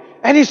you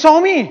and he saw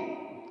me.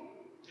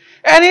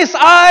 And his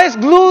eyes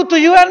glued to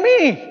you and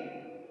me.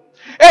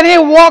 And he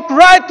walked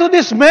right to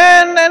this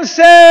man and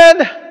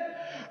said,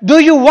 "Do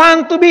you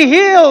want to be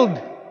healed?"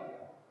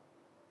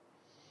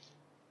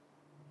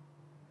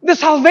 The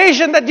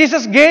salvation that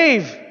Jesus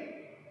gave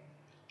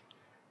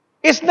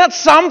is not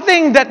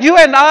something that you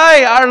and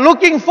I are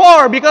looking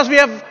for because we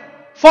have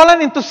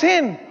fallen into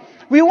sin.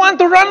 We want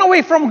to run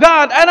away from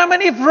God. Adam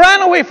and Eve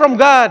ran away from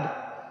God.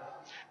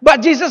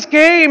 But Jesus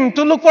came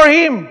to look for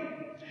him.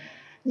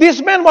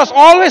 This man was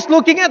always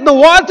looking at the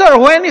water.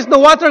 When is the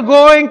water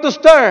going to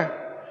stir?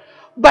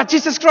 But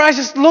Jesus Christ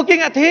is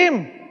looking at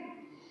him.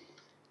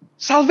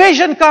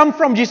 Salvation comes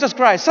from Jesus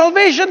Christ.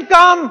 Salvation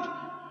comes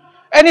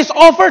and is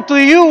offered to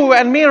you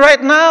and me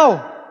right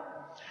now.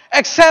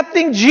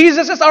 Accepting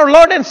Jesus as our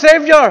Lord and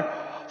Savior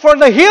for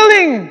the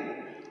healing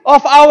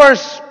of our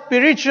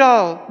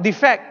spiritual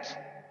defect.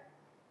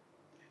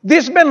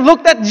 This man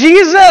looked at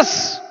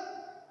Jesus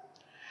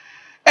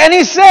and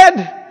he said,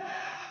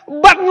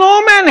 "But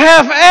no man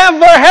have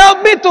ever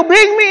helped me to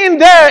bring me in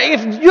there.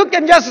 If you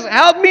can just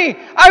help me,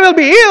 I will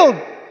be healed."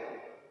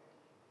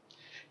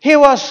 He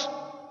was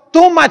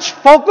too much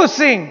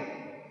focusing.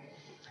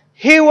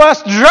 He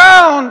was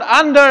drowned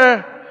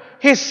under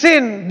his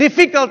sin,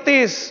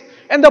 difficulties,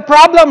 and the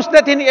problems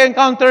that he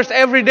encounters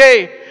every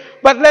day.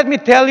 But let me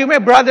tell you, my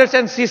brothers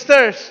and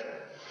sisters,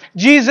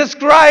 Jesus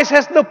Christ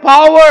has the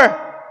power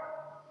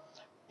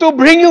to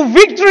bring you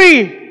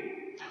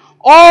victory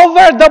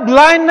over the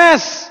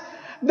blindness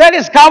that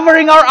is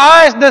covering our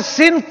eyes, the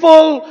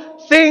sinful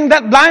thing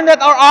that blinded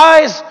our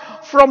eyes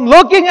from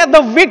looking at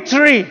the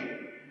victory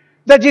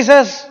that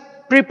Jesus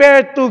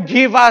prepared to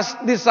give us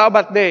this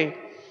Sabbath day.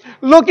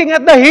 Looking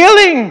at the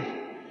healing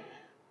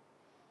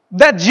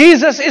that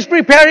Jesus is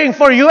preparing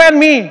for you and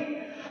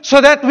me, so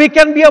that we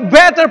can be a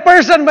better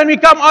person when we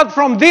come out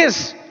from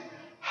this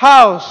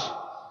house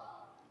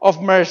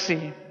of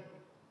mercy.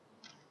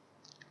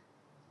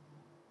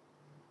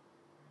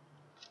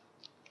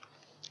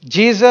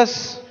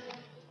 Jesus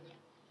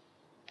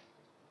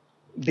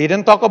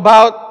didn't talk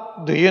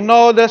about, do you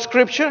know the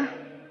scripture?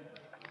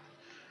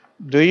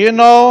 Do you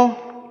know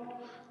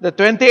the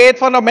 28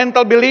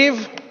 fundamental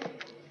belief?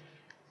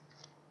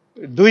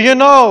 Do you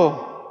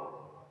know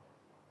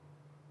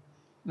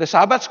the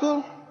Sabbath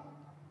school?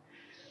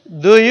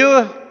 Do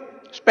you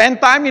spend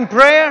time in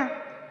prayer?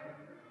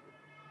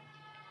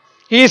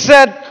 He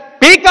said,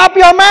 pick up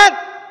your mat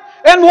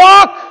and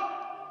walk.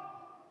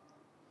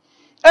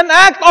 An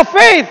act of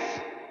faith.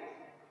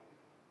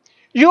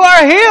 You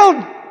are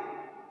healed.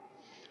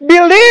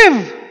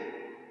 Believe.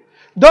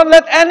 Don't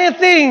let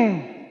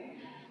anything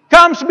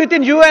comes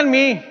between you and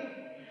me.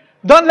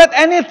 Don't let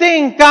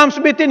anything comes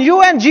between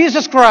you and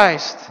Jesus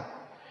Christ.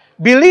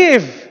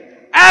 Believe.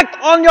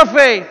 Act on your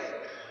faith.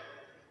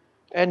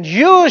 And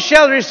you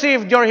shall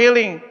receive your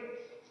healing.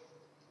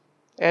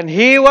 And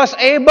he was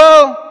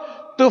able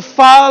to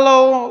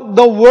follow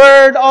the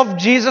word of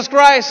Jesus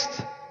Christ.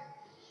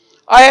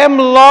 I am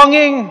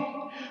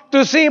longing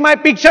to see my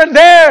picture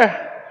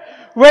there.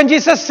 When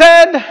Jesus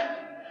said,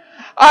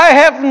 I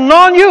have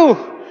known you.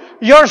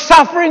 You're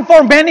suffering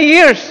for many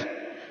years.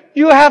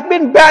 You have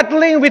been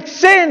battling with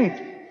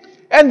sin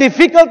and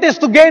difficulties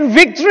to gain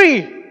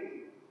victory.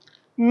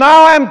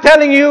 Now I'm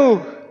telling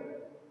you,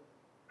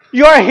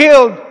 you are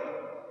healed.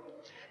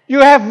 You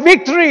have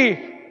victory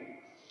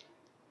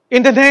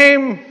in the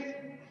name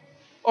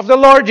of the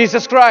Lord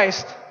Jesus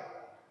Christ.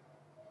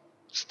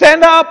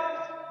 Stand up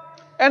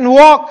and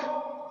walk.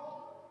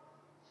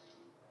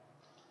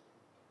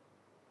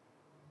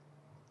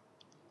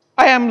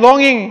 I am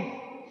longing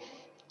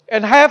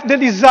and have the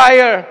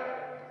desire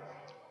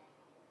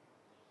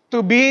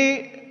to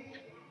be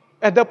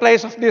at the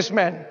place of this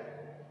man.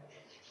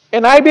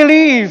 And I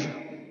believe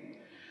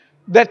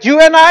that you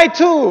and I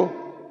too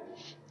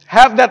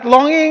have that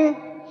longing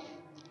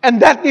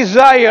and that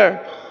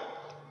desire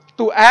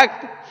to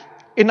act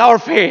in our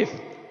faith.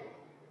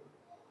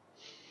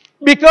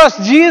 Because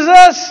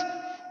Jesus,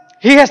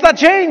 He has not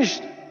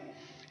changed.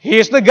 He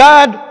is the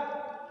God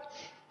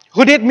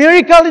who did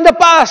miracles in the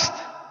past,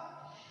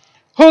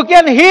 who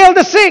can heal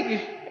the sick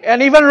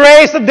and even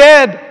raise the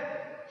dead.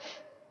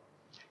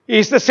 He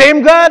is the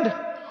same God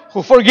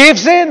who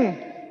forgives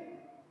sin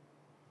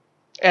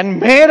and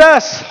made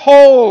us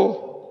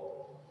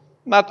whole.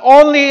 Not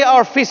only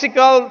our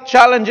physical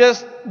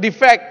challenges,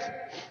 defect,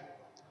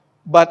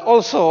 but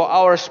also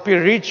our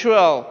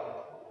spiritual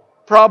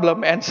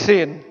problem and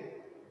sin.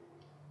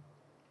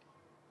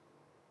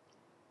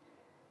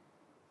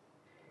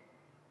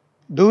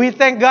 Do we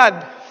thank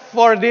God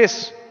for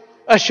this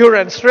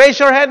assurance? Raise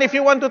your hand if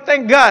you want to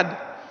thank God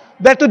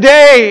that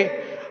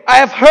today I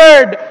have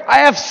heard, I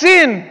have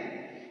seen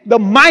the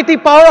mighty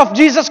power of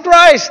Jesus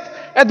Christ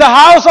at the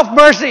house of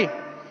mercy.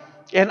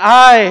 And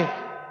I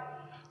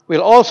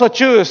will also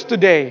choose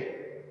today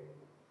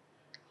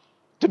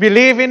to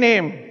believe in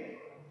Him,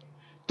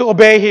 to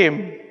obey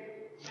Him,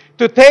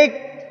 to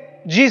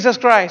take Jesus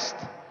Christ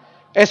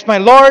as my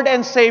Lord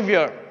and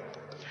Savior,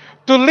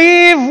 to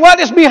leave what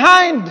is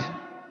behind,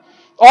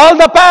 all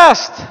the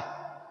past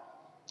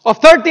of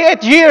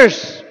 38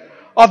 years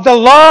of the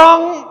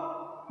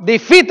long,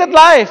 defeated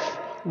life,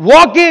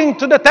 walking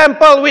to the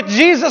temple with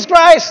Jesus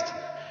Christ.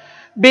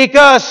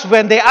 Because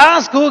when they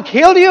asked who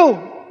healed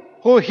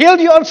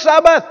you on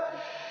Sabbath,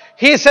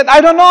 he said, I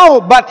don't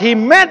know, but he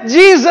met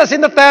Jesus in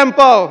the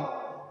temple.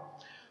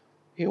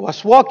 He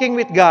was walking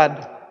with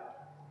God.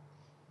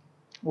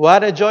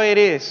 What a joy it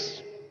is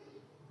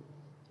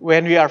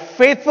when we are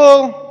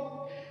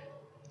faithful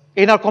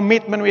in our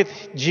commitment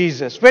with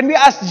Jesus. When we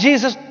ask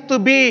Jesus to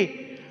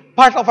be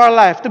part of our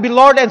life, to be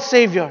Lord and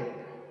Savior.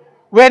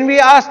 When we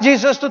ask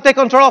Jesus to take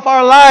control of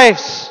our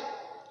lives,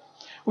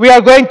 we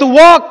are going to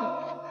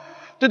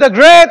walk to the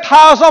great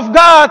house of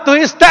God, to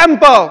His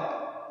temple.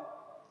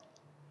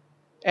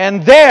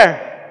 And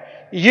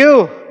there,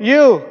 you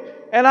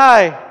and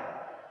I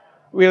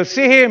will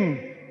see Him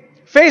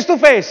face to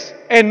face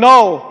and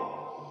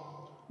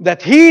know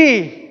that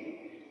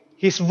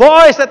His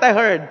voice that I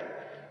heard,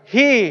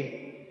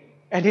 He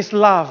and His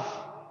love,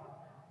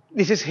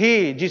 this is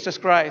He, Jesus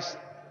Christ,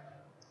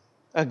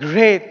 a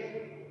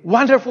great,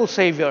 wonderful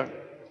Savior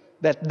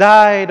that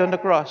died on the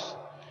cross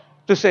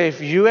to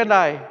save you and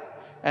I.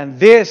 And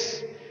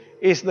this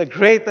is the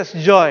greatest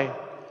joy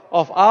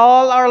of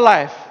all our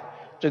life,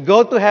 to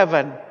go to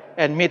heaven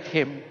and meet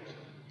Him.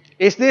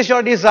 Is this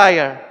your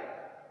desire?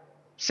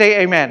 Say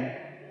amen.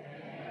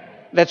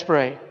 Let's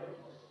pray.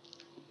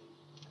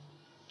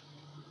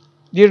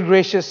 Dear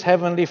gracious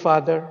Heavenly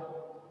Father,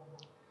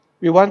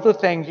 we want to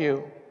thank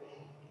You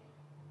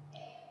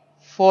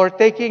for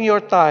taking Your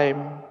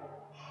time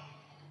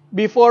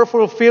before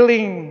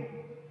fulfilling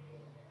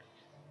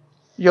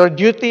Your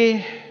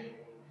duty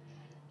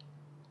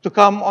to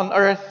come on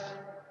earth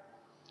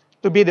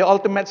to be the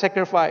ultimate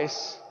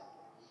sacrifice.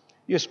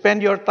 You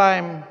spend Your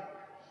time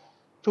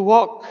to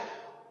walk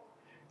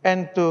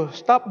and to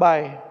stop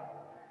by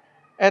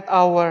at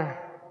our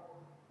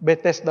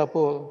Bethesda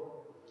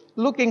pool,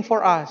 looking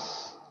for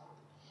us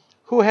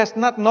who has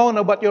not known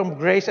about Your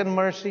grace and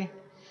mercy,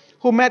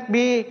 who might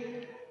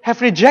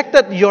have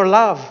rejected Your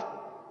love.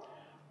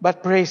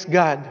 But praise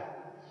God,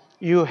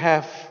 You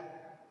have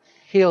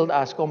healed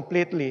us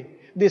completely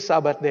this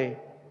Sabbath day.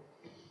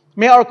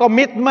 May our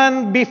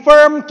commitment be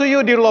firm to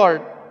You, dear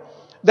Lord,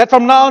 that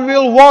from now on we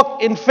will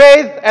walk in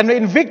faith and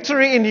in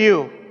victory in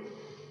You,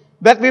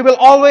 that we will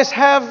always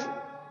have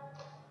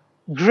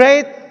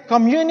great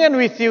communion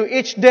with You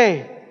each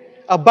day,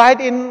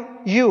 abide in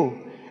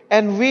You,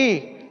 and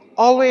we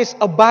always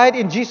abide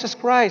in Jesus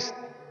Christ,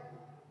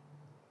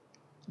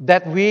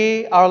 that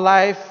our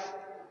life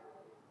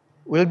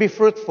will be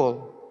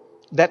fruitful,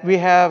 that we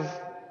have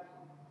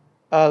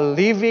a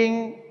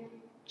living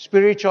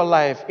spiritual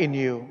life in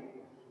You.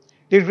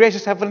 Dear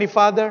gracious Heavenly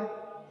Father,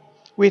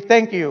 we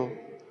thank You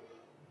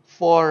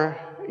for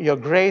Your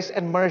grace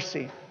and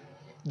mercy,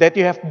 that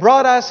You have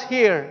brought us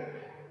here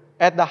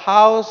at the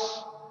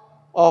house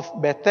of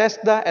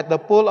Bethesda, at the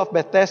pool of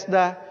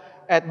Bethesda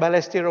at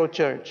Balestier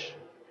Church.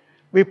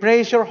 We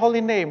praise Your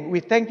holy name. We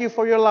thank You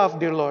for Your love,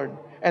 dear Lord,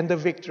 and the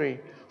victory.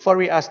 For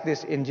we ask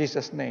this in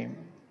Jesus' name.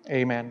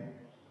 Amen.